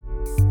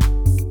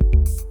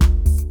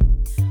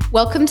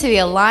Welcome to the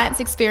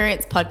Alliance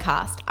Experience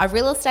podcast, a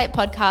real estate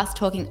podcast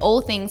talking all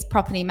things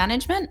property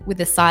management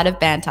with a side of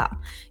banter.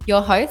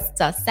 Your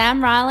hosts are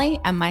Sam Riley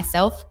and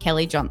myself,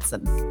 Kelly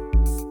Johnson.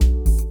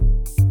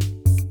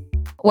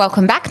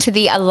 Welcome back to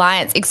the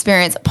Alliance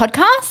Experience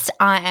podcast.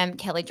 I am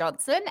Kelly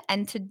Johnson,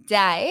 and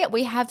today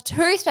we have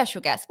two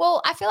special guests.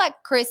 Well, I feel like,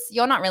 Chris,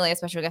 you're not really a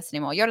special guest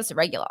anymore. You're just a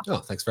regular. Oh,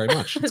 thanks very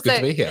much. It's good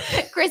to be here.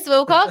 Chris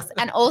Wilcox,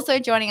 and also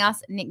joining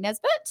us, Nick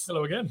Nesbitt.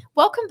 Hello again.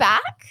 Welcome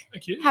back.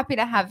 Thank you. Happy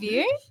to have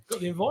you. Got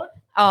the invite.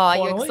 Oh,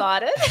 Finally. you're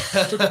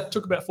excited?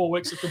 took about 4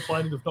 weeks of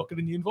complaining of not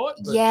getting the invite.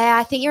 But Yeah,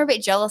 I think you're a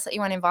bit jealous that you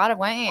weren't invited,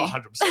 weren't you?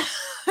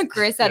 100%.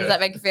 Chris, how does Yeah.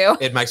 that make you feel?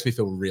 It makes me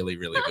feel really,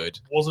 really good.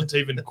 Wasn't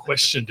even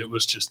questioned. It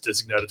was just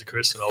designated to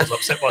Chris, and I was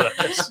upset by that.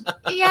 Yes.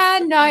 Yeah,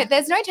 no,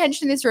 there's no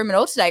tension in this room at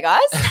all today,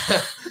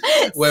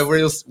 guys. We're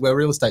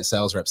real estate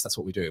sales reps. That's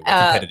what we do. We're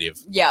competitive.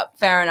 Yeah,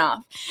 fair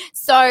enough.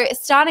 So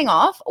starting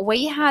off,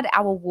 we had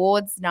our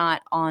awards night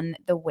on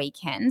the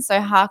weekend.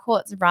 So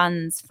Harcourts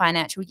runs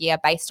financial year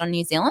based on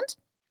New Zealand,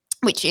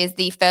 which is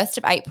the 1st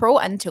of April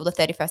until the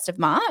 31st of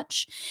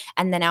March.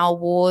 And then our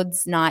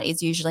awards night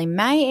is usually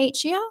May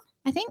each year,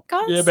 I think,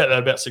 guys. Yeah,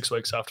 about 6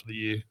 weeks after the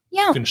year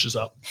Yeah. finishes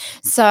up.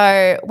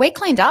 So we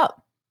cleaned up.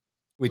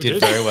 We did.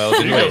 did very well,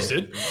 didn't You we? guys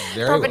did.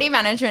 Very Property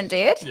well. management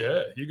did.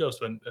 Yeah, you guys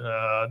went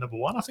number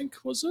one, I think,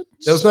 was it?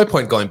 There was no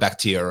point going back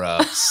to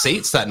your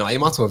seats that night. You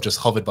might as well have just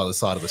hovered by the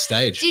side of the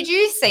stage. Did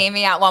you see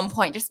me at one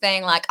point just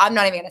being like, I'm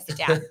not even going to sit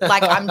down.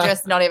 Like, I'm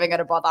just not even going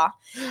to bother.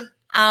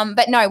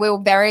 But no, we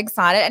were very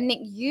excited. And Nick,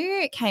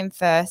 you came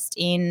first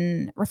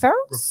in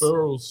referrals?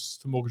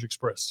 Referrals to Mortgage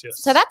Express, yes.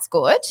 So that's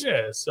good.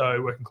 Yeah,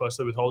 so working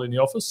closely with Holly in the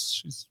office.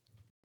 She's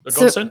a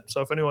So- godsend.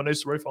 So if anyone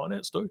needs to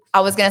refinance, do.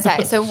 I was going to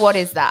say, so what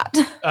is that?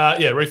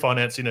 Yeah,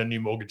 refinancing and new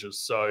mortgages.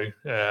 So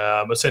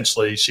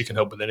essentially, she can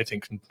help with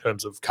anything in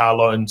terms of car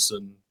loans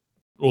and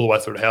all the way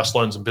through to house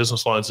loans and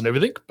business loans and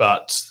everything.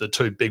 But the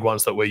two big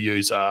ones that we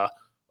use are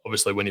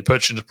obviously when you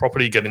purchase a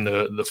property, getting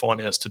the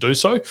finance to do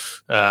so,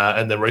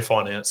 and then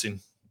refinancing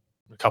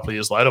a couple of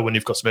years later when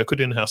you've got some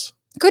equity in the house.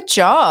 Good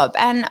job.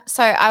 And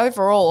so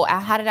overall,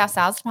 how did our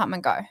sales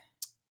department go?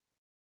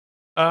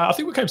 I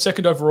think we came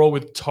second overall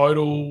with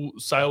total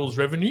sales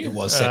revenue. It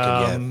was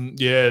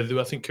second, yeah.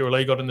 I think Kira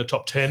Lee got in the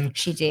top 10.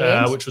 She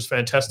did. Which was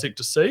fantastic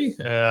to see.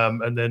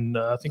 And then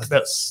I think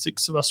about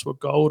 6 of us were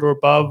gold or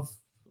above.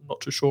 I'm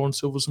not too sure on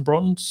silvers and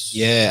bronze.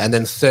 Yeah, and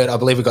then third, I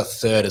believe we got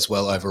third as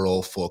well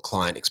overall for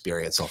client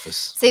experience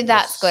office. See,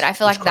 that's good. I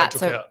feel Which like Craig that's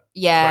took out.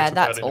 yeah, Craig took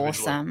that's out individually.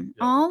 awesome.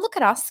 Yeah. Oh, look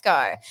at us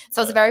go.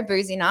 So it was a very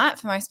boozy night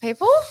for most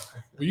people.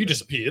 Well, you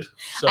disappeared.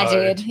 So I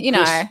did, you know,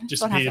 Chris that's what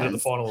disappeared at the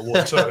happens. final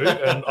award too,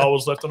 and I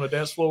was left on the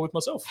dance floor with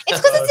myself.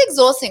 It's because So- it's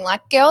exhausting.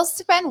 Like, girls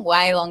spend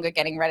way longer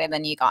getting ready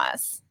than you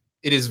guys.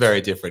 It is very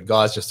different.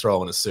 Guys just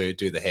throw on a suit,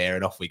 do the hair,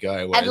 and off we go.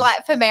 And Whereas-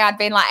 like for me, I'd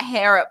been like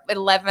hair at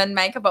 11,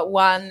 makeup at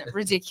 1.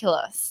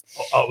 Ridiculous.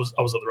 I was at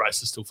the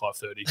races till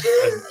 5:30.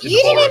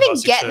 You didn't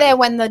even get there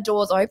when the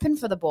doors open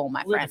for the ball,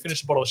 my We had friend. to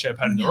finish a bottle of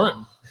champagne in the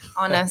room.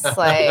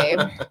 Honestly.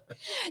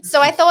 So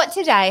I thought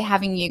today,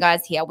 having you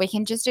guys here, we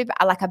can just do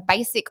like a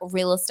basic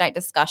real estate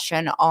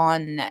discussion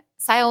on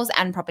sales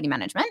and property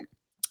management.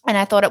 And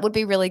I thought it would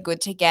be really good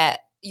to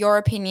get your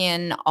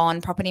opinion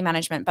on property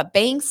management, but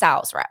being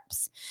sales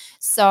reps.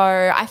 So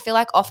I feel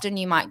like often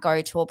you might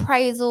go to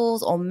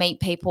appraisals or meet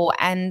people,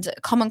 and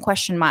a common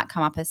question might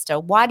come up as to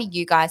why do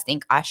you guys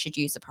think I should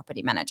use a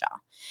property manager?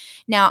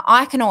 Now,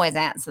 I can always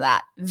answer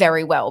that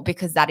very well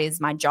because that is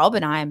my job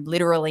and I am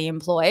literally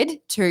employed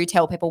to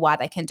tell people why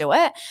they can do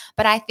it.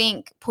 But I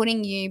think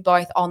putting you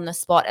both on the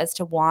spot as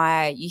to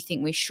why you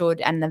think we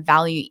should and the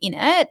value in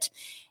it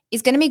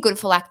is going to be good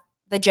for like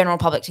the general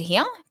public to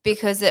hear,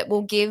 because it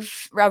will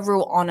give a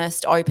real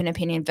honest, open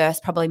opinion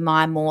versus probably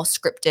my more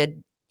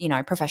scripted,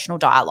 professional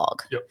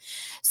dialogue. Yep.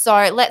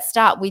 So let's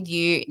start with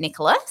you,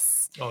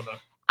 Nicholas. Oh no.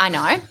 I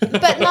know,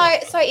 but no.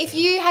 So if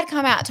you had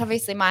come out to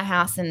obviously my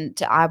house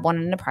and I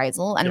wanted an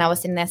appraisal and Yep. they were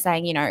sitting there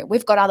saying,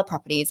 we've got other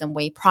properties and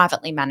we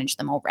privately manage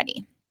them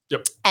already.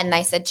 Yep. And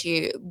they said to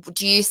you,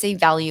 do you see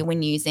value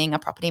when using a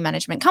property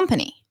management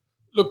company?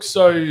 Look,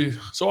 so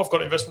I've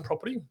got investment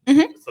property.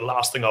 Mhm. The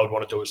last thing I would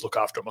want to do is look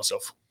after it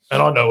myself.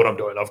 And I know what I'm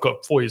doing. I've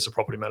got 4 years of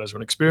property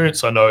management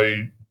experience. I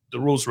know the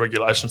rules,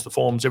 regulations, the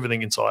forms,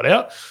 everything inside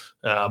out.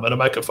 And I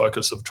make a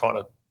focus of trying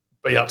to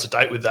be up to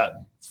date with that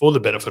for the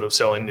benefit of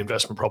selling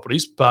investment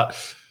properties. But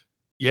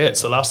yeah,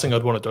 it's the last thing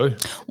I'd want to do.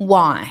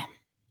 Why?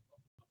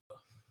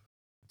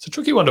 It's a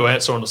tricky one to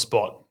answer on the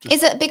spot.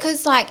 Is it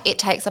because it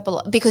takes up a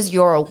lot, because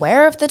you're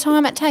aware of the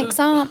time it takes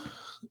up?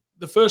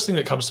 The first thing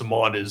that comes to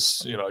mind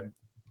is,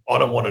 I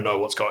don't want to know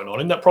what's going on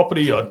in that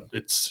property.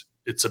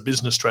 It's a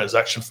business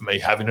transaction for me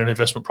having an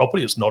investment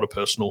property. It's not a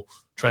personal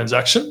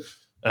transaction.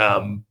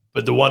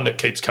 But the one that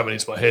keeps coming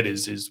into my head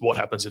is what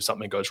happens if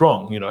something goes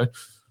wrong,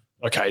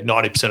 Okay,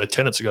 90% of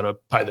tenants are going to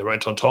pay their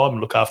rent on time and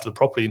look after the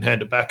property and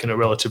hand it back in a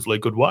relatively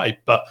good way.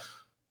 But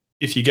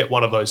if you get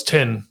one of those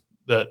 10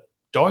 that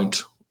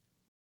don't,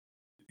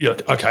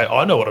 okay,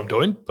 I know what I'm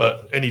doing,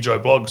 but any Joe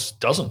Bloggs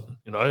doesn't,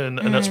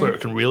 and that's where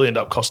it can really end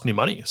up costing you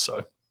money.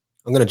 So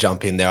I'm going to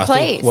jump in there. I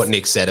think Please. what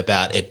Nick said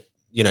about it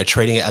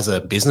treating it as a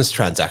business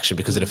transaction,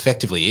 because it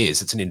effectively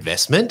is. It's an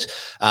investment.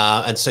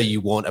 And so you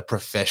want a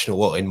professional,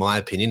 well, in my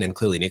opinion, and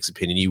clearly Nick's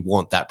opinion, you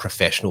want that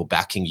professional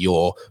backing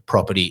your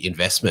property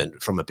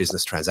investment from a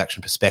business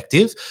transaction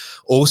perspective.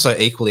 Also,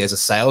 equally as a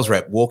sales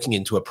rep, walking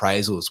into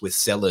appraisals with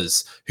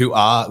sellers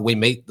we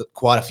meet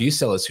quite a few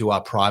sellers who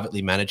are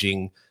privately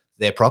managing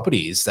their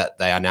properties that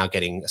they are now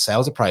getting a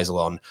sales appraisal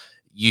on.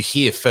 You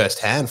hear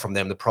firsthand from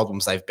them the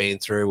problems they've been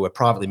through. We're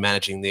privately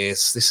managing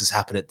this. This has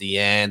happened at the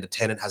end. The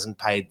tenant hasn't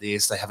paid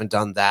this. They haven't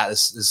done that.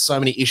 There's so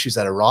many issues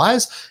that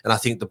arise. And I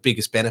think the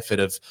biggest benefit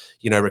of,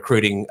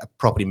 recruiting a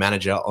property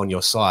manager on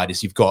your side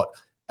is you've got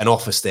an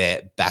office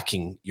there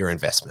backing your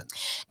investment.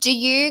 Do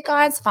you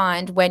guys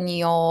find when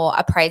you're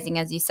appraising,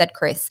 as you said,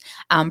 Chris,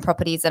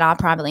 properties that are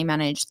privately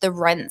managed, the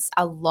rents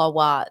are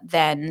lower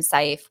than,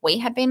 say, if we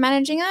had been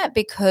managing it,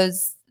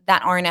 because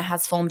that owner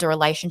has formed a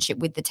relationship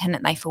with the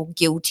tenant, they feel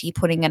guilty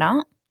putting it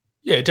up?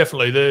 Yeah,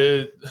 definitely.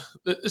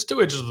 There's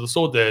two edges of the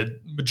sword there.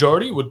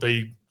 Majority would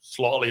be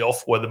slightly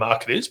off where the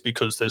market is,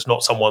 because there's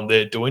not someone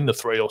there doing the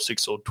 3 or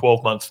 6 or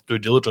 12 month due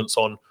diligence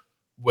on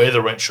where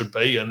the rent should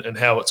be and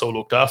how it's all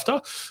looked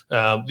after.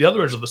 The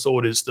other edge of the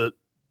sword is that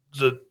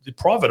the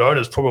private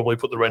owners probably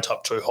put the rent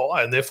up too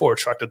high and therefore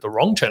attracted the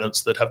wrong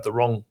tenants that have the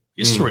wrong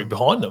history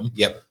behind them.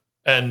 Yep.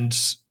 And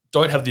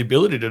don't have the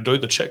ability to do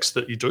the checks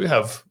that you do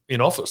have in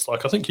office.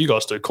 Like, I think you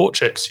guys do court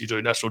checks, you do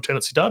national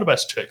tenancy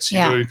database checks, you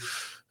do,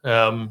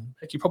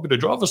 heck, you probably do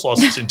driver's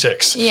license in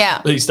checks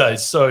these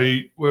days. So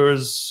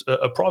whereas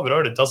a private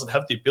owner doesn't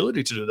have the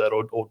ability to do that,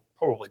 or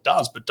probably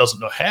does, but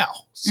doesn't know how.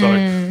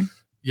 So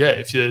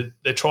if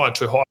they're trying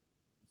too hard,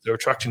 they're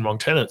attracting wrong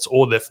tenants,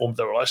 or they've formed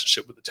their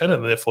relationship with the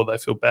tenant and therefore they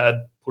feel bad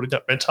putting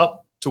that rent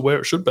up to where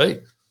it should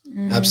be.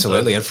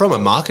 Absolutely. And from a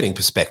marketing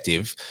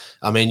perspective,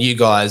 I mean, you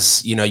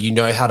guys, you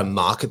know how to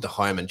market the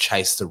home and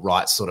chase the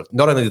right sort of,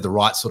 not only the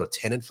right sort of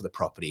tenant for the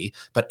property,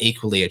 but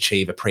equally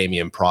achieve a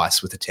premium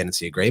price with a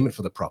tenancy agreement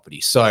for the property.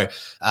 So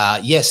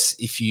yes,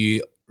 if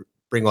you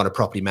bring on a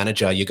property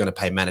manager, you're going to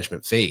pay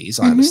management fees.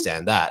 I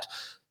understand that.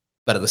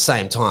 But at the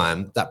same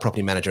time, that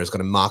property manager is going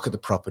to market the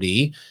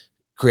property,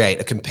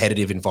 create a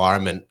competitive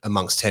environment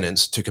amongst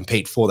tenants to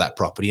compete for that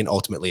property and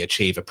ultimately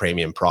achieve a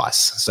premium price.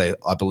 So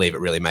I believe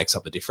it really makes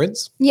up the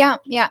difference. Yeah.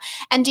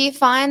 And do you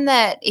find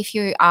that if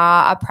you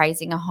are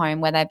appraising a home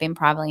where they've been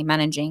privately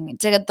managing,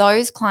 do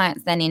those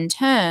clients then in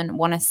turn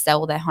want to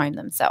sell their home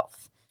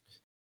themselves?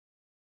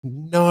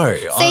 No.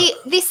 See,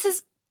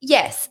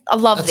 yes, I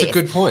love this. That's a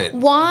good point.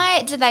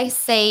 Why do they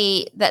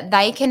see that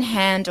they can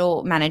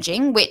handle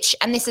managing,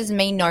 and this is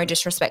me, no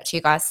disrespect to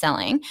you guys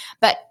selling,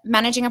 but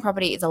managing a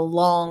property is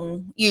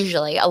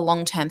usually a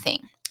long-term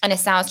thing. And a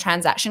sales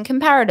transaction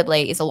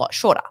comparatively is a lot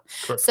shorter.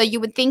 Correct. So you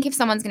would think if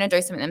someone's going to do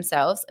something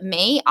themselves,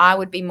 I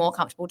would be more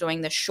comfortable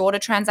doing the shorter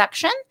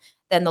transaction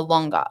than the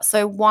longer.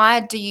 So why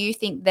do you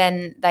think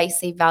then they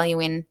see value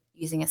in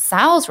using a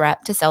sales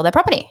rep to sell their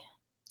property?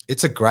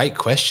 It's a great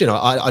question.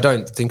 I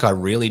don't think I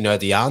really know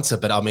the answer,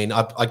 but I mean,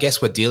 I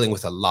guess we're dealing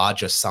with a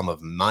larger sum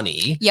of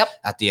money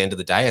at the end of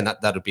the day, and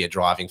that would be a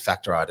driving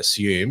factor, I'd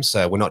assume.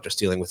 So we're not just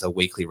dealing with a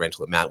weekly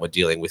rental amount, we're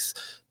dealing with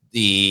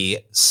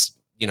the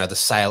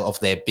sale of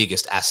their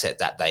biggest asset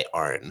that they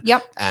own.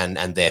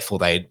 And therefore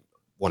they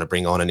want to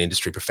bring on an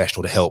industry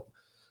professional to help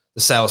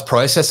the sales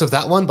process of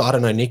that one. But I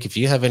don't know, Nick, if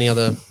you have any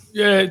other...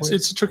 Yeah,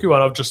 it's a tricky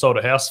one. I've just sold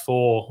I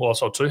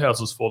sold 2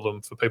 houses for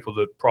them, for people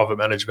that private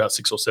manage about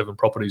 6 or 7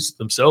 properties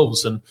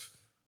themselves. And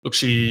look,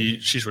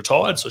 she's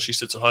retired, so she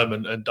sits at home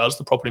and does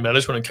the property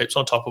management and keeps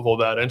on top of all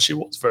that. And she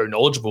was very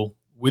knowledgeable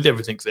with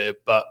everything there.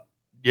 But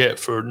yeah,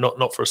 for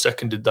not for a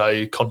second did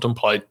they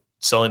contemplate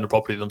selling the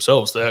property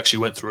themselves. They actually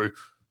went through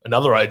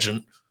another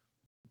agent,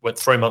 went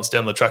 3 months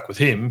down the track with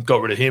him,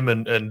 got rid of him,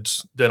 and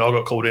then I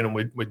got called in and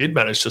we did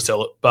manage to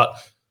sell it. But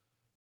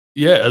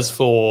yeah,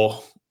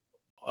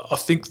 I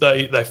think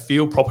they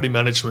feel property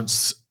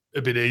management's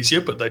a bit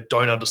easier, but they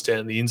don't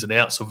understand the ins and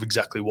outs of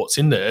exactly what's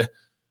in there.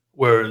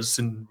 Whereas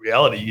in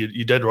reality,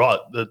 you're dead right.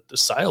 The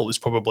sale is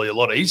probably a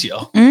lot easier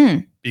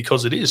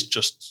because it is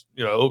just,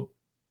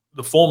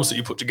 the forms that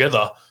you put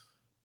together,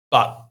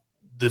 but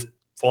the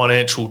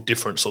financial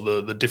difference or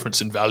the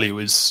difference in value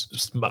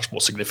is much more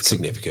significant.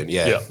 Significant,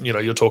 yeah. Yeah,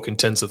 you're talking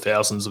tens of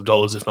thousands of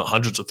dollars, if not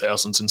hundreds of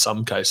thousands in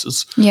some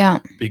cases. Yeah.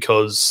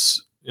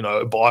 Because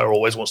a buyer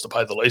always wants to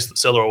pay the least, the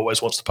seller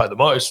always wants to pay the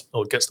most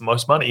or gets the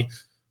most money,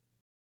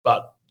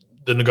 but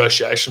the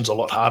negotiation's a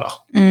lot harder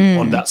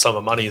on that sum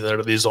of money than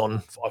it is on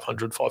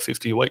 $500,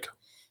 $550 a week.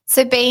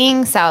 So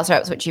being sales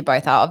reps, which you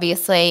both are,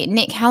 obviously.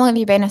 Nick, how long have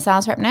you been a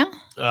sales rep now?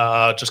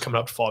 Just coming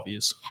up to 5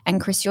 years. And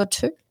Chris, you're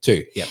 2?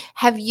 2, yeah.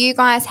 Have you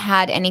guys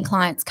had any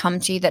clients come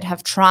to you that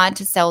have tried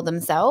to sell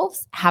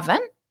themselves,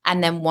 haven't,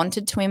 and then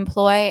wanted to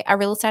employ a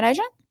real estate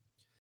agent?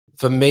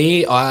 For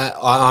me,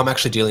 I'm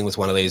actually dealing with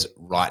one of these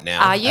right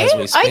now. Are you? As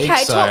we speak.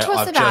 Okay, so talk to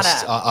us about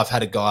it. I've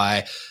had a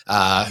guy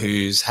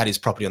who's had his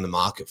property on the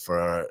market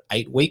for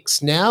 8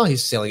 weeks now.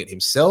 He's selling it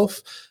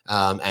himself,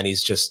 and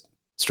he's just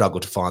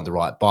struggled to find the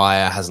right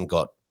buyer, hasn't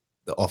got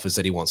the offers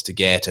that he wants to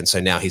get. And so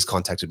now he's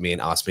contacted me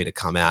and asked me to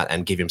come out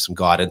and give him some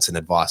guidance and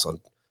advice on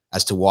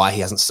as to why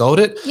he hasn't sold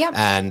it. Yep.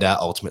 And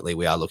ultimately,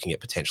 we are looking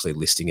at potentially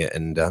listing it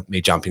and me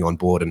jumping on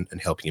board and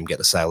helping him get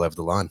the sale over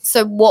the line.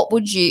 So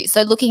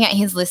looking at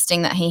his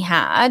listing that he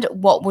had,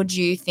 what would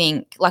you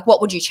think, like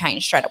what would you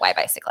change straight away,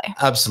 basically?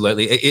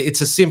 Absolutely.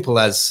 It's as simple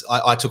as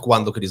I took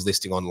one look at his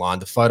listing online.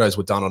 The photos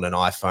were done on an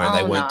iPhone.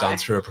 They weren't done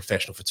through a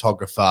professional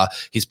photographer.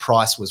 His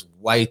price was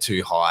way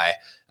too high.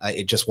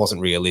 It just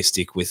wasn't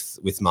realistic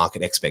with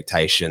market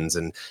expectations.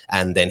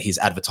 And then his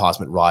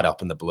advertisement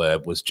write-up and the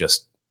blurb was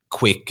just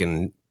quick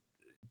and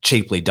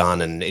cheaply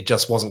done, and it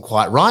just wasn't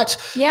quite right.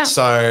 Yeah.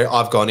 So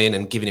I've gone in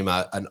and given him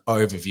an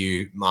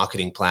overview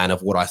marketing plan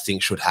of what I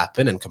think should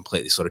happen and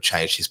completely sort of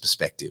changed his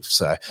perspective.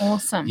 So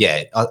awesome.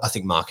 Yeah, I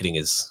think marketing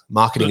is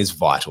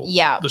vital.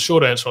 Yeah. The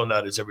short answer on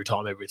that is every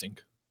time, everything.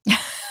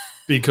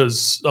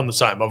 Because I'm the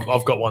same.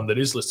 I've got one that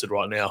is listed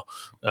right now,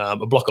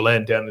 a block of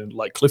land down in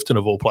Lake Clifton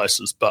of all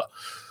places, but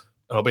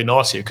and I'll be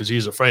nice here because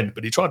he's a friend,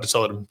 but he tried to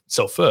sell it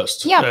himself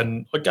first. Yeah.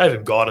 And I gave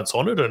him guidance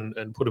on it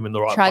and put him in the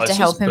right Tried places.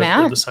 to help him but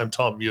out. At the same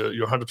time,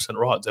 you're 100%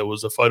 right. There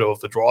was a photo of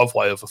the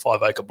driveway of a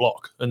 5-acre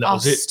block, and that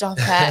was it. Stop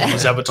It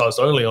was it. advertised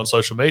only on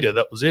social media.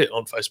 That was it,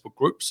 on Facebook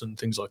groups and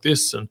things like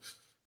this. And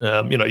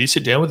you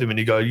sit down with him and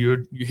you go,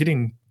 you're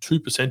hitting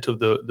 2% of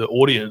the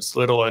audience,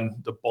 let alone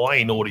the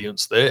buying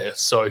audience there.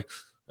 So,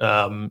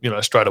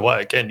 straight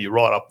away, again, you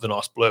write up the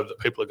nice blurb that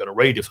people are going to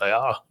read if they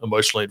are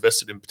emotionally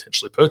invested in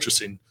potentially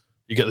purchasing.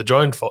 You get the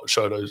drone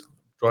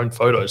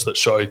photos that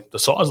show the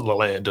size of the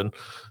land and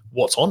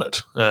what's on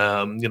it.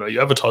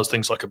 You advertise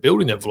things like a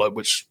building envelope,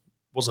 which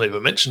wasn't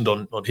even mentioned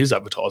on his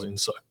advertising.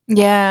 So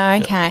Yeah,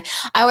 okay.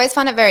 I always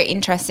find it very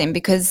interesting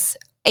because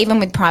even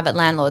with private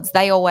landlords,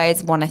 they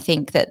always want to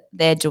think that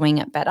they're doing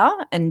it better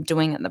and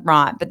doing it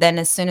right. But then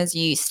as soon as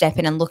you step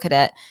in and look at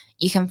it,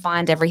 you can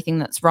find everything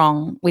that's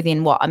wrong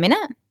within, a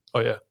minute?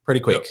 Oh, yeah. Pretty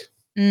quick.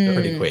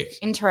 Pretty quick.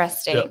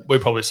 Interesting. Yeah, we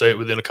probably see it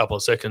within a couple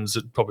of seconds.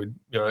 It probably,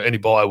 any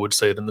buyer would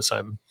see it in the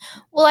same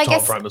I time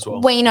guess frame as well.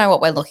 We know what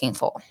we're looking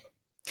for.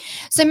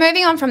 So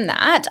moving on from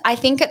that, I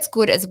think it's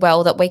good as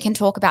well that we can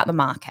talk about the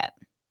market.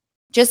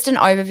 Just an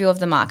overview of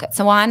the market.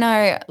 So I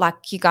know,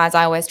 like you guys,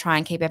 I always try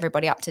and keep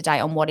everybody up to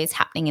date on what is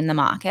happening in the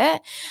market.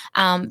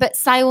 But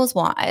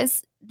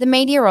sales-wise, the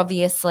media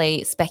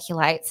obviously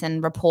speculates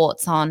and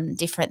reports on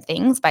different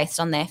things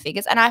based on their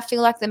figures. And I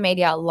feel like the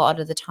media a lot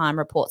of the time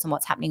reports on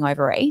what's happening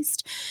over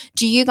East.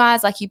 Do you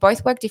guys, you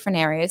both work different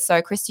areas.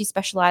 So Chris, you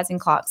specialise in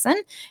Clarkson,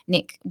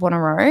 Nick,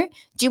 Wanneroo.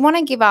 Do you want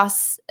to give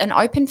us an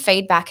open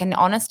feedback and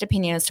honest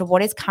opinion as to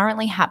what is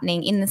currently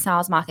happening in the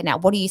sales market now?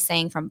 What are you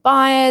seeing from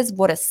buyers?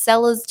 What are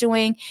sellers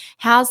doing?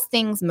 How's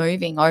things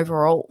moving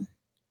overall?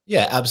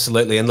 Yeah,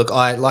 absolutely. And look,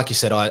 like you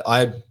said,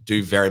 I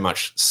do very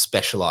much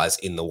specialize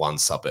in the one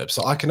suburb.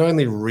 So I can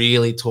only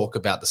really talk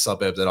about the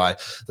suburb that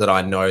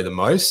I know the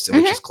most,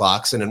 which is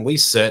Clarkson. And we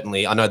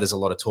certainly, I know there's a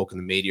lot of talk in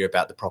the media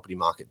about the property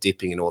market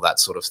dipping and all that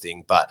sort of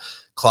thing, but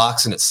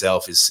Clarkson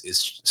itself is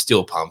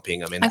still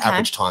pumping. I mean, the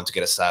average time to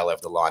get a sale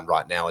over the line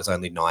right now is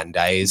only 9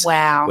 days.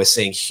 Wow. We're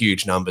seeing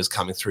huge numbers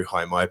coming through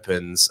home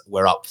opens.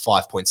 We're up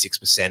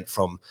 5.6%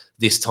 from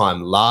this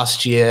time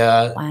last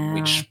year,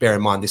 which, bear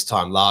in mind, this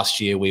time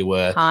last year we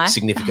were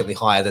significantly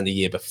higher than the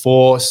year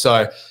before.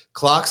 So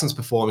Clarkson's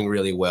performing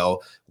really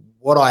well.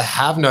 What I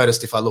have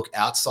noticed, if I look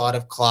outside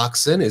of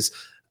Clarkson, is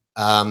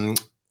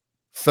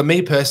for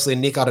me personally,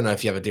 Nick, I don't know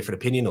if you have a different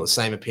opinion or the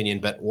same opinion,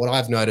 but what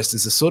I've noticed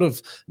is the sort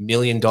of $1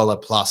 million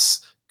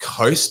plus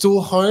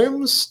coastal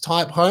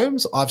type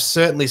homes. I've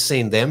certainly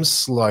seen them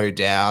slow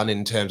down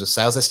in terms of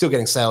sales. They're still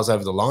getting sales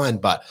over the line,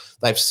 but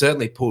they've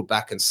certainly pulled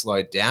back and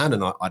slowed down.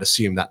 And I'd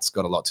assume that's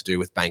got a lot to do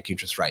with bank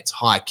interest rates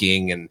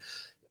hiking and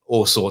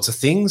all sorts of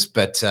things.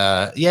 But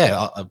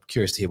I'm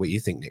curious to hear what you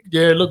think, Nick.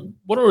 Yeah, look,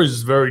 Wanneroo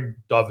is very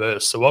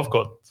diverse. So I've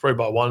got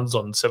 3x1s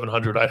on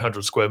 700,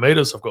 800 square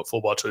meters. I've got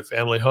 4x2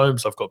 family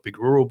homes. I've got big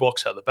rural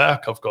blocks out the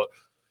back. I've got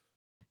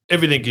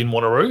everything in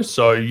Wanneroo.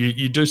 So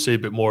you do see a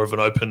bit more of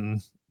an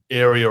open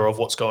area of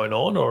what's going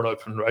on, or an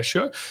open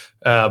ratio.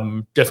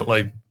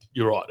 Definitely,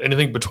 you're right.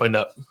 Anything between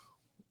that,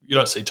 you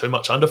don't see too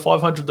much under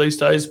 500 these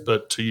days,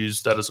 but to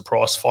use that as a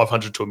price,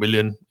 500 to $1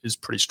 million is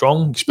pretty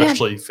strong,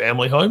 especially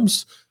family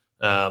homes.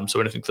 So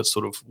anything that's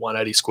sort of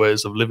 180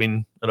 squares of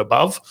living and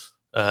above,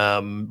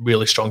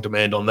 really strong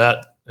demand on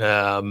that.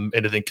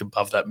 Anything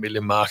above that $1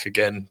 million mark,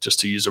 again, just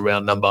to use a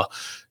round number,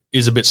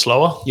 is a bit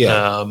slower.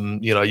 Yeah.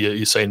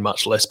 You're seeing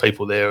much less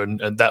people there,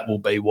 and that will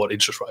be what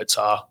interest rates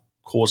are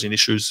causing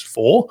issues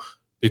for,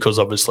 because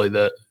obviously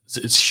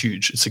it's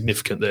huge, it's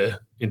significant there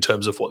in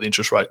terms of what the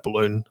interest rate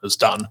balloon has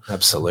done.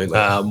 Absolutely.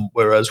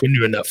 Whereas when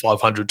you're in that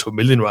 500 to $1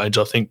 million range,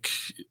 I think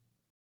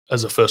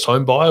as a first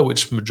home buyer,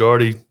 which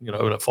majority, in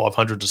a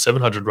 500 to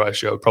 700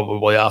 ratio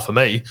probably are for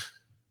me,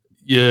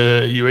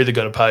 you're either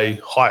going to pay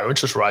higher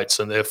interest rates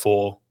and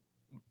therefore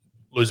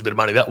lose a bit of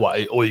money that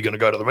way, or you're going to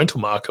go to the rental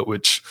market,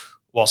 which,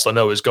 whilst I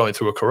know is going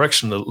through a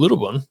correction, a little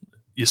one,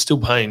 you're still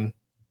paying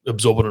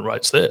exorbitant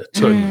rates there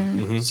too.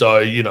 Mm-hmm.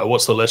 So,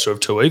 what's the lesser of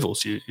two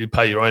evils? You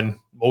pay your own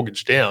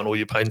mortgage down, or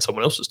you're paying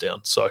someone else's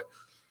down. So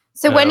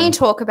So when you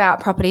talk about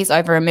properties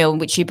over $1 million,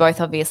 which you both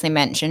obviously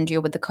mentioned,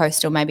 you're with the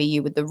coastal, maybe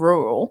you with the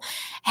rural,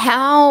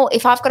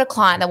 if I've got a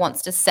client that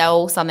wants to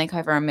sell something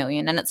over $1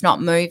 million and it's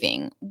not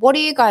moving, what do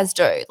you guys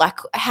do? Like,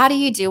 how do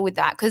you deal with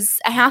that? Because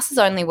a house is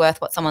only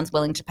worth what someone's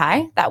willing to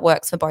pay. That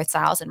works for both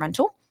sales and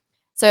rental.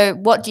 So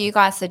what do you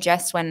guys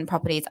suggest when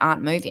properties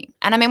aren't moving?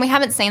 And I mean, we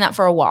haven't seen that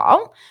for a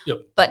while,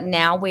 but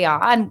now we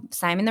are, and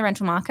same in the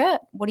rental market.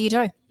 What do you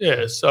do?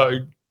 Yeah, so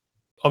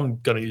I'm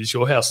going to use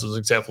your house as an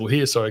example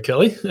here. Sorry,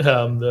 Kelly,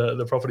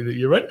 the property that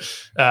you rent.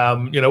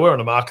 We're on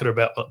the market at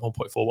about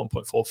 1.4,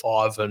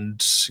 1.45,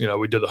 and,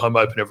 we do the home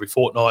open every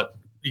fortnight.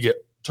 You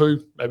get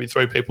 2, maybe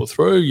 3 people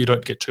through. You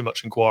don't get too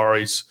much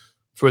inquiries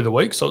through the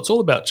week. So it's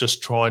all about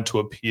just trying to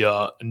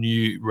appear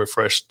new,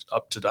 refreshed,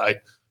 up to date.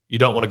 You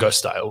don't want to go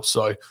stale.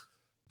 So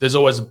there's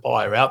always a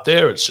buyer out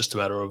there. It's just a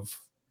matter of,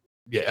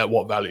 at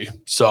what value.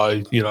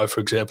 So,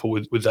 for example,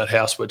 with that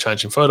house, we're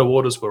changing photo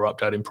orders, we're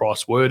updating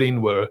price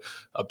wording, we're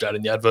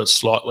updating the adverts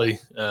slightly.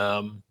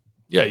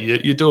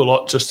 You do a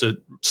lot just to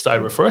stay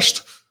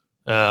refreshed.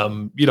 You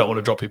don't want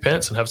to drop your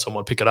pants and have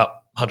someone pick it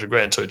up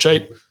 $100,000 too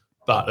cheap,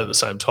 but at the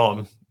same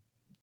time,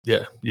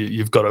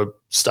 you've got to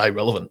stay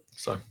relevant.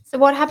 So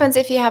what happens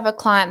if you have a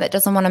client that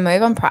doesn't want to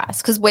move on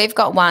price? Because we've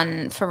got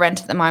one for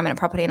rent at the moment, a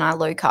property in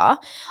Iluka.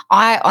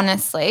 I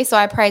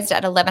appraised it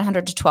at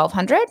 $1,100 to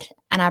 $1,200,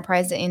 and I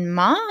appraised it in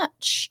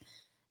March.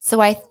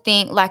 So I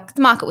think the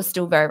market was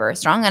still very, very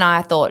strong, and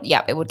I thought,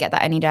 it would get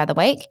that any day of the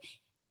week.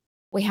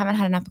 We haven't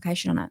had an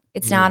application on it.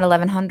 It's now at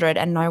 $1,100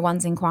 and no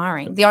one's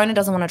inquiring. The owner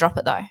doesn't want to drop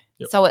it though.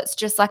 So it's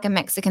just like a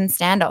Mexican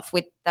standoff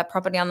with that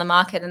property on the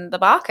market and the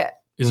market.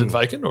 Is it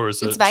vacant or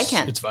is it? It's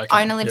vacant. It's vacant.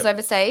 Owner lives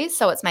overseas,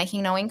 so it's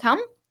making no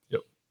income.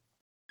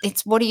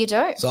 What do you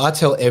do? So I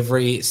tell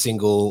every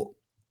single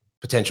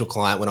potential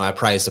client when I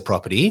appraise the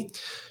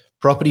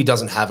property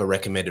doesn't have a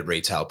recommended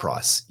retail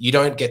price. You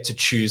don't get to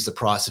choose the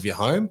price of your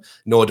home,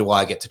 nor do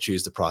I get to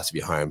choose the price of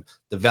your home.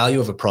 The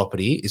value of a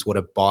property is what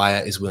a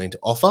buyer is willing to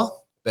offer,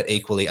 but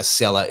equally a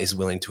seller is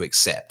willing to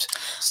accept.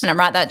 I'm going to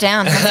write that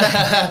down.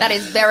 That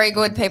is very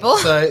good, people.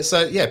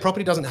 So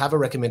property doesn't have a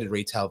recommended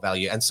retail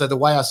value. And so the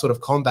way I sort of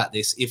combat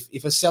this,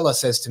 if a seller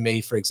says to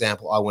me, for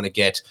example, I want to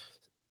get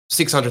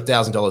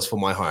 $600,000 for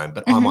my home,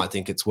 but I might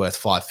think it's worth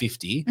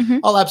 $550,000.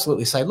 I'll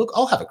absolutely say, look,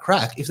 I'll have a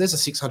crack. If there's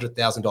a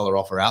 $600,000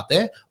 offer out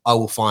there, I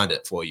will find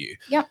it for you.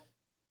 Yep.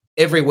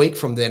 Every week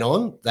from then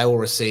on, they will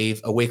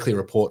receive a weekly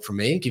report from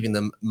me, giving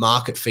them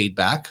market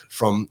feedback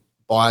from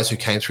buyers who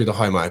came through the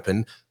home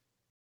open,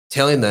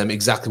 telling them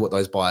exactly what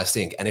those buyers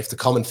think. And if the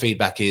common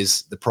feedback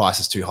is the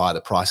price is too high,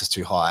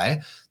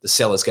 the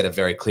sellers get a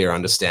very clear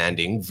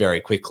understanding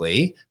very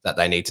quickly that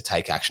they need to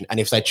take action. And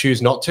if they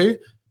choose not to,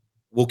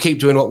 we'll keep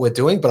doing what we're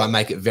doing, but I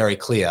make it very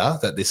clear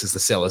that this is the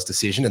seller's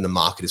decision and the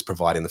market is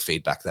providing the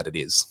feedback that it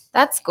is.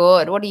 That's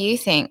good. What do you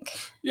think?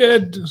 Yeah.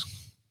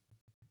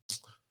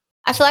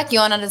 I feel like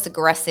you're not as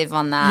aggressive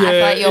on that. I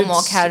feel like you're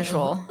more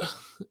casual.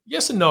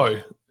 Yes and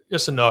no.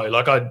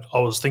 Like I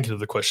was thinking of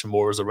the question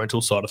more as a rental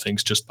side of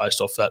things, just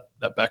based off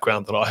that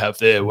background that I have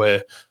there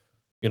where,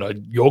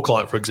 your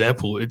client, for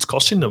example, it's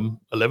costing them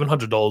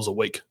 $1,100 a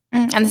week.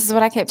 And this is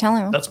what I keep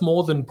telling them. That's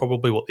more than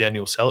probably what the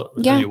annual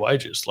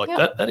wage is.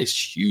 That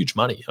is huge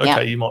money.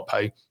 Okay, you might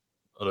pay,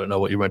 I don't know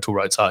what your rental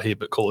rates are here,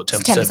 but call it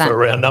 10% for a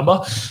round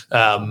number.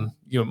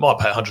 You might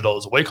pay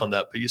 $100 a week on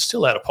that, but you're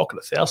still out of pocket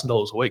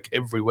 $1,000 a week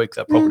every week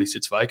that property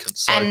sits vacant.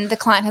 So, and the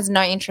client has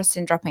no interest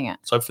in dropping it.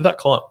 So for that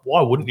client,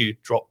 why wouldn't you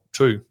drop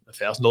to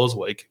 $1,000 a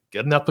week,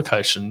 get an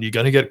application, you're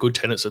going to get good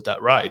tenants at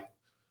that rate,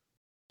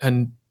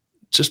 and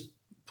just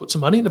put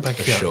some money in the bank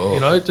account.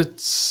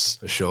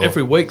 For sure.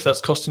 Every week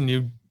that's costing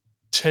you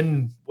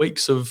 10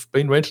 weeks of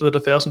being rented at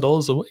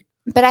 $1,000 a week.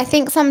 But I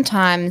think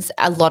sometimes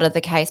a lot of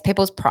the case,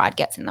 people's pride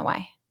gets in the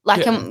way.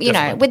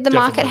 With the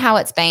market, how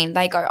it's been,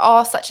 they go,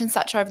 oh, such and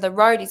such over the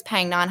road is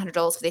paying $900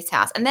 for this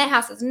house. And their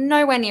house is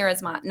nowhere near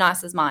as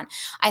nice as mine.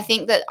 I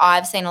think that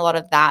I've seen a lot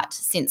of that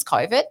since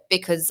COVID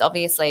because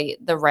obviously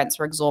the rents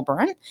were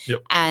exorbitant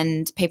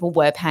and people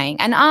were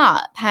paying and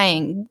are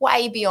paying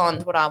way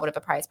beyond what I would have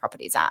appraised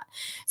properties at.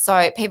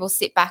 So people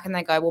sit back and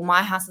they go, well,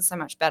 my house is so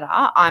much better.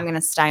 I'm going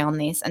to stay on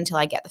this until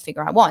I get the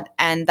figure I want.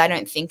 And they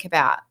don't think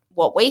about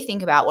what we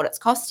think about, what it's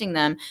costing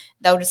them.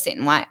 They'll just sit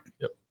and wait.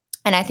 Yep.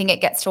 And I think it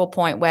gets to a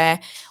point where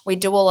we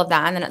do all of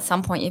that and then at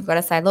some point you've got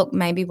to say, look,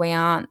 maybe we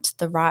aren't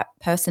the right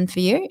person for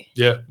you.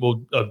 Yeah,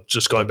 well,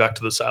 just going back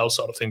to the sales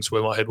side of things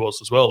where my head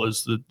was as well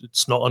is that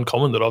it's not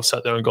uncommon that I've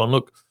sat there and gone,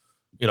 look,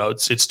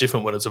 it's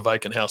different when it's a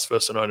vacant house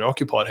versus an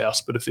owner-occupied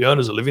house, but if the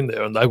owners are living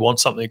there and they want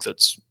something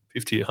that's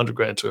 $50,000,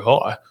 $100,000 too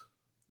high,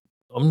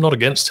 I'm not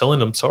against telling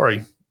them,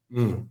 sorry,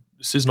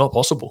 this is not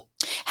possible.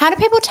 How do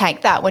people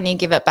take that when you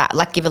give it back,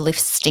 like give a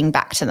listing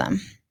back to them?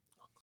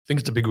 I think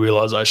it's a big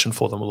realisation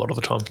for them a lot of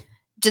the time.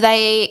 Do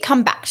they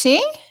come back to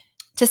you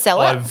to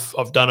sell it?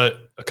 I've done it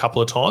a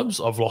couple of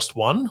times. I've lost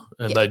one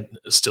and they're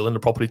still in the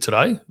property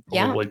today,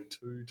 probably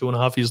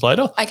 2.5 years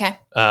later. Okay.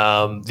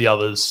 The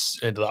others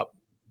ended up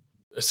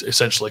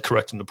essentially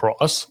correcting the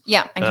price.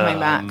 Yeah, and coming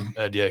back.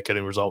 And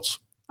getting results.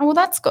 Oh, well,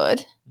 that's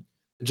good.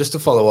 Just to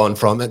follow on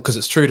from it, because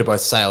it's true to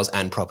both sales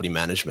and property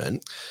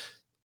management,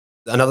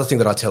 another thing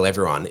that I tell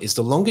everyone is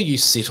the longer you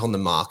sit on the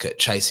market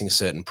chasing a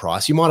certain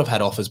price, you might have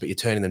had offers, but you're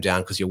turning them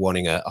down because you're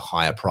wanting a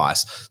higher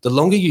price. The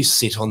longer you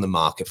sit on the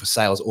market for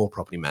sales or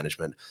property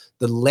management,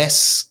 the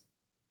less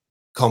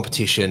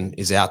competition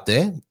is out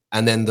there.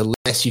 And then the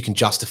less you can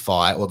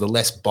justify, or the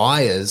less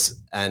buyers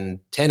and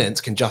tenants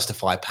can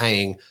justify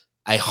paying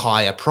a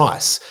higher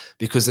price,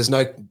 because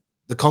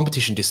the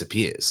competition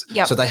disappears.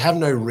 Yep. So they have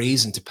no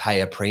reason to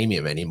pay a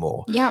premium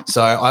anymore. Yeah.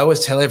 So I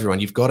always tell everyone,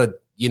 you've got to,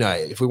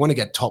 if we want to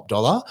get top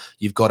dollar,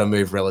 you've got to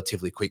move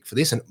relatively quick for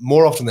this. And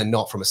more often than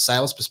not, from a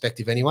sales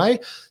perspective anyway,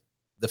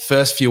 the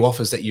first few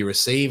offers that you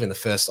receive in the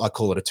first, I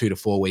call it a 2 to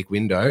 4 week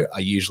window,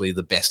 are usually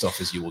the best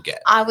offers you will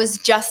get. I was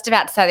just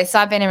about to say this. So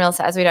I've been in real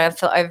estate, as we know,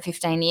 for over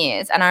 15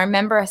 years. And I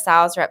remember a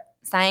sales rep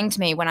saying to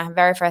me when I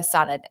very first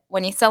started,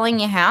 when you're selling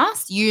your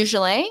house,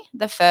 usually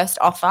the first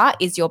offer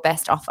is your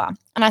best offer.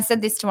 And I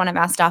said this to one of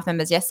our staff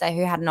members yesterday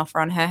who had an offer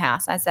on her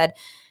house. I said,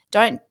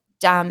 don't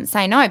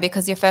say no,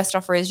 because your first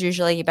offer is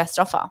usually your best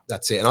offer.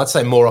 That's it. And I'd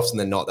say more often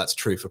than not, that's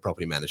true for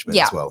property management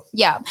as well.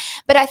 Yeah.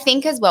 But I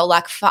think as well,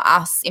 like for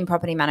us in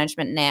property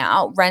management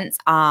now, rents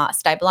are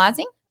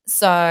stabilizing.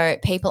 So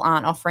people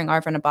aren't offering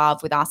over and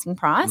above with asking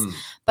price.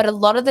 But a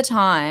lot of the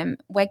time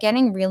we're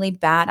getting really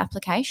bad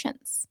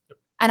applications.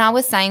 And I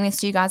was saying this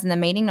to you guys in the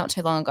meeting not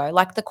too long ago,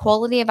 like the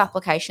quality of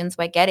applications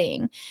we're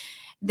getting,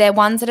 they're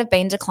ones that have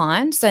been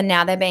declined. So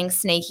now they're being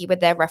sneaky with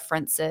their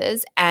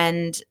references,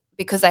 and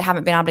because they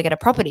haven't been able to get a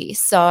property.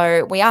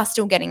 So we are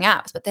still getting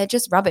apps, but they're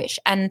just rubbish.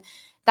 And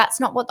that's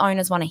not what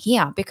owners want to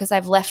hear, because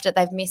they've left it,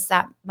 they've missed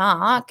that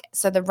mark.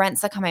 So the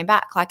rents are coming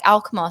back. Like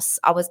Alkimos,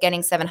 I was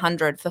getting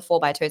 700 for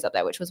 4x2s up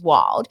there, which was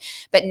wild.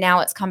 But now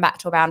it's come back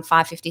to around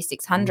 550,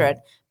 600.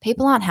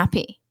 People aren't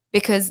happy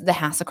because the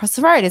house across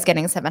the road is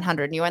getting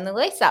 700 and you only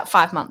leased that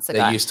 5 months ago.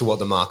 They're used to what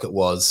the market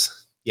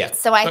was. Yeah.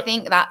 So I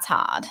think that's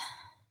hard.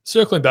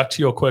 Circling back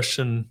to your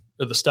question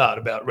at the start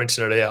about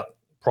renting it out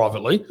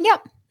privately.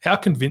 Yep. How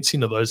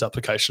convincing are those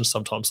applications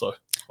sometimes though?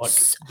 Like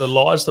the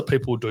lies that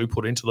people do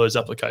put into those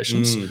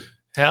applications,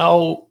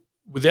 how,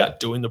 without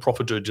doing the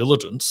proper due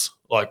diligence,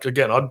 like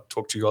again, I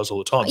talk to you guys all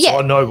the time, so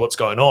I know what's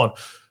going on.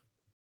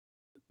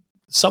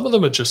 Some of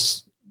them are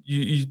just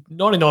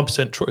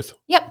 99% truth.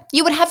 Yep.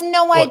 You would have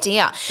no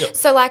idea. Yep.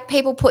 So like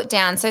people put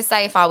down, so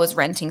say if I was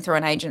renting through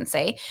an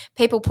agency,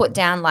 people put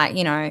down like,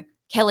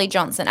 Kelly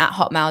Johnson at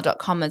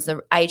hotmail.com as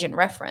the agent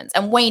reference.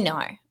 And we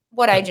know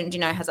what agent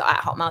has it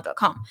at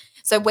hotmail.com.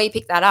 So we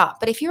pick that up.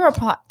 But if you're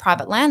a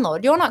private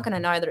landlord, you're not going to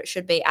know that it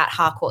should be at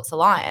Harcourts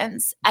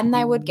Alliance, and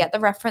they would get the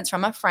reference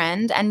from a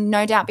friend and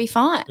no doubt be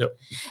fine. Yep.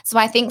 So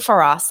I think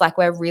for us, like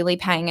we're really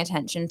paying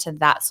attention to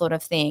that sort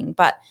of thing.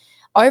 But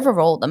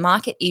overall, the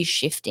market is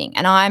shifting,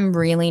 and I'm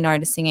really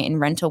noticing it in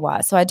rental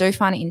wise. So I do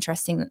find it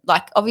interesting.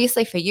 Like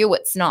obviously for you,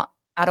 it's not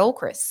at all,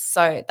 Chris.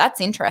 So that's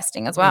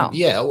interesting as well.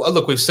 Yeah. Well,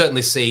 look, we've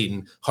certainly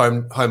seen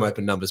home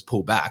open numbers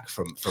pull back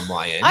from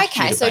my end.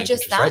 Okay, so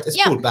just that.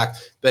 It's pulled back,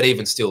 but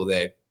even still,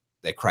 they're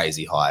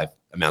crazy high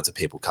amounts of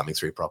people coming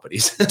through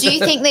properties. Do you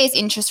think these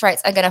interest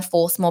rates are going to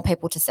force more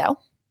people to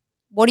sell?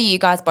 What do you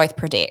guys both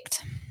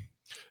predict?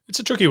 It's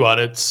a tricky one.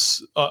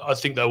 I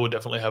think that will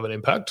definitely have an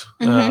impact.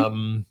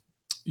 My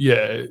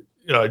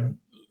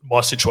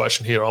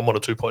situation here, I'm on a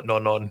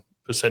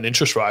 2.99%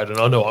 interest rate, and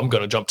I know I'm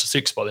going to jump to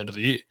 6 by the end of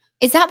the year.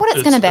 Is that what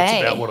it's going to be?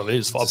 That's about what it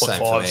is,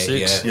 5.5,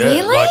 6. Yeah.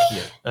 Really?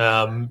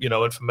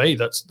 And for me,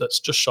 that's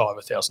just shy of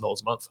 $1,000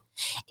 a month.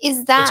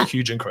 That's a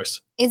huge increase.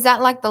 Is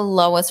that like the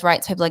lowest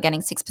rates people are getting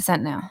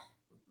 6% now?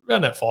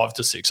 Around that 5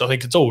 to 6. I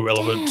think it's all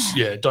relevant.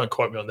 Yeah, don't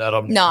quote me on that.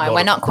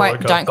 We're not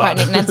don't quote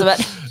Nick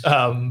Nesbitt.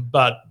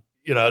 But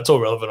it's all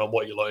relevant on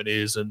what your loan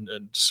is and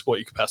what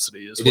your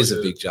capacity is. It is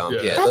a big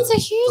jump. Yeah. That's a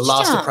huge jump. The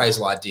last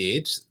appraisal I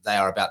did, they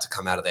are about to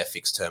come out of their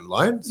fixed term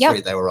loan.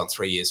 Yep. They were on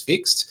 3 years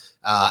fixed.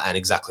 And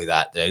exactly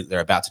that.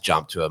 They're about to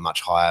jump to a much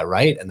higher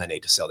rate, and they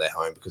need to sell their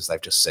home because they've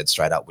just said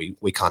straight up,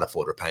 we can't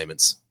afford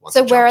repayments.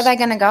 So where are they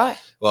going to go?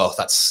 Well,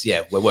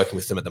 we're working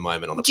with them at the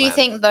moment on the plan. Do you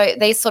think though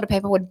these sort of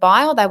people would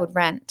buy or they would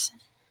rent?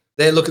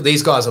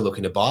 These guys are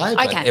looking to buy,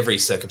 but every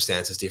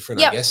circumstance is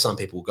different, I guess. Some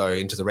people will go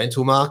into the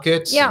rental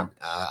market. Yeah. And,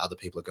 other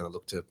people are going to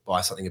look to buy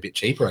something a bit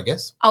cheaper, I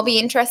guess. I'll be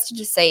interested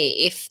to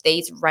see if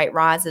these rate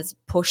rises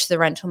push the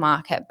rental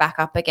market back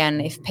up again,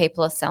 if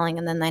people are selling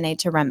and then they need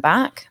to rent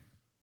back.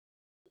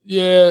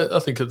 Yeah, I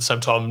think at the same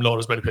time, not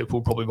as many people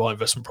will probably buy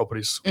investment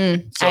properties.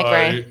 I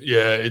agree.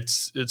 Yeah,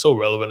 it's all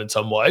relevant in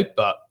some way,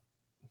 but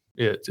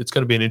yeah, it's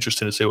going to be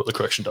interesting to see what the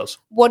correction does.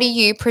 What do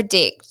you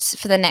predict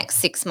for the next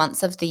 6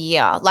 months of the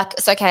year?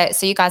 So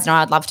you guys know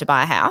I'd love to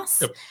buy a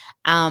house.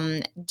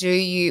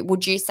 Yep.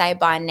 Would you say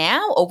buy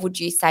now, or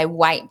would you say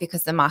wait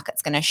because the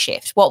market's going to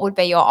shift? What would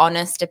be your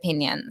honest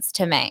opinions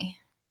to me?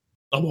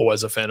 I'm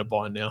always a fan of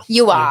buying now.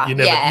 You are. You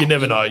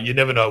never know. You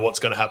never know what's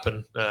going to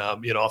happen.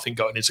 I think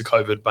going into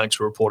COVID, banks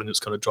were reporting it's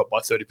going to drop by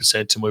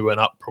 30%, and we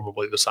went up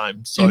probably the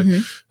same. So,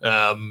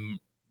 and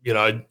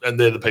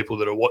they're the people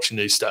that are watching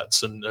these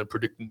stats and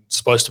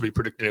supposed to be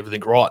predicting everything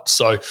right.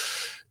 So,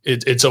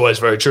 it's always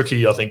very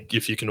tricky. I think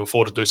if you can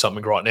afford to do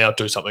something right now,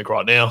 do something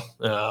right now.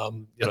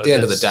 At the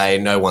end of the day,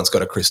 no one's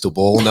got a crystal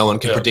ball. No one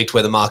can predict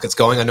where the market's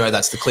going. I know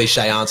that's the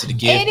cliche answer to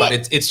give, but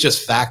it's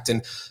just fact.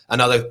 And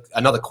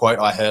another quote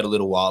I heard a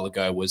little while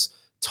ago was,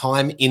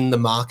 time in the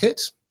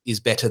market is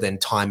better than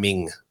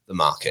timing the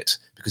market,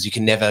 because you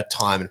can never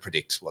time and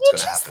predict what's going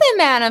to happen. Just the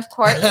man of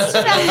quotes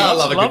today. I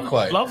love a good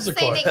quote. Loves a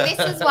quote. Nick, this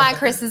is why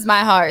Chris is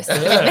my host.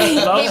 loves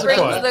He a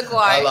brings quote. the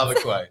quote. I love a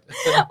quote.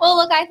 Well,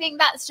 look, I think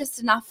that's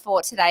just enough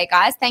for today,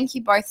 guys. Thank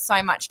you both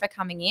so much for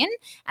coming in,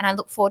 and I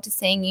look forward to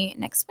seeing you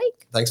next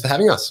week. Thanks for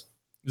having us.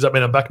 Does that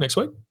mean I'm back next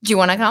week? Do you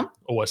want to come?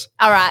 Always.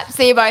 All right.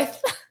 See you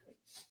both.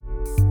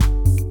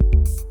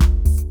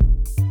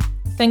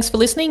 Thanks for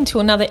listening to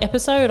another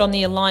episode on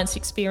the Alliance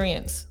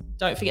Experience.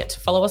 Don't forget to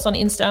follow us on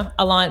Insta,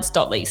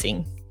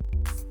 alliance.leasing.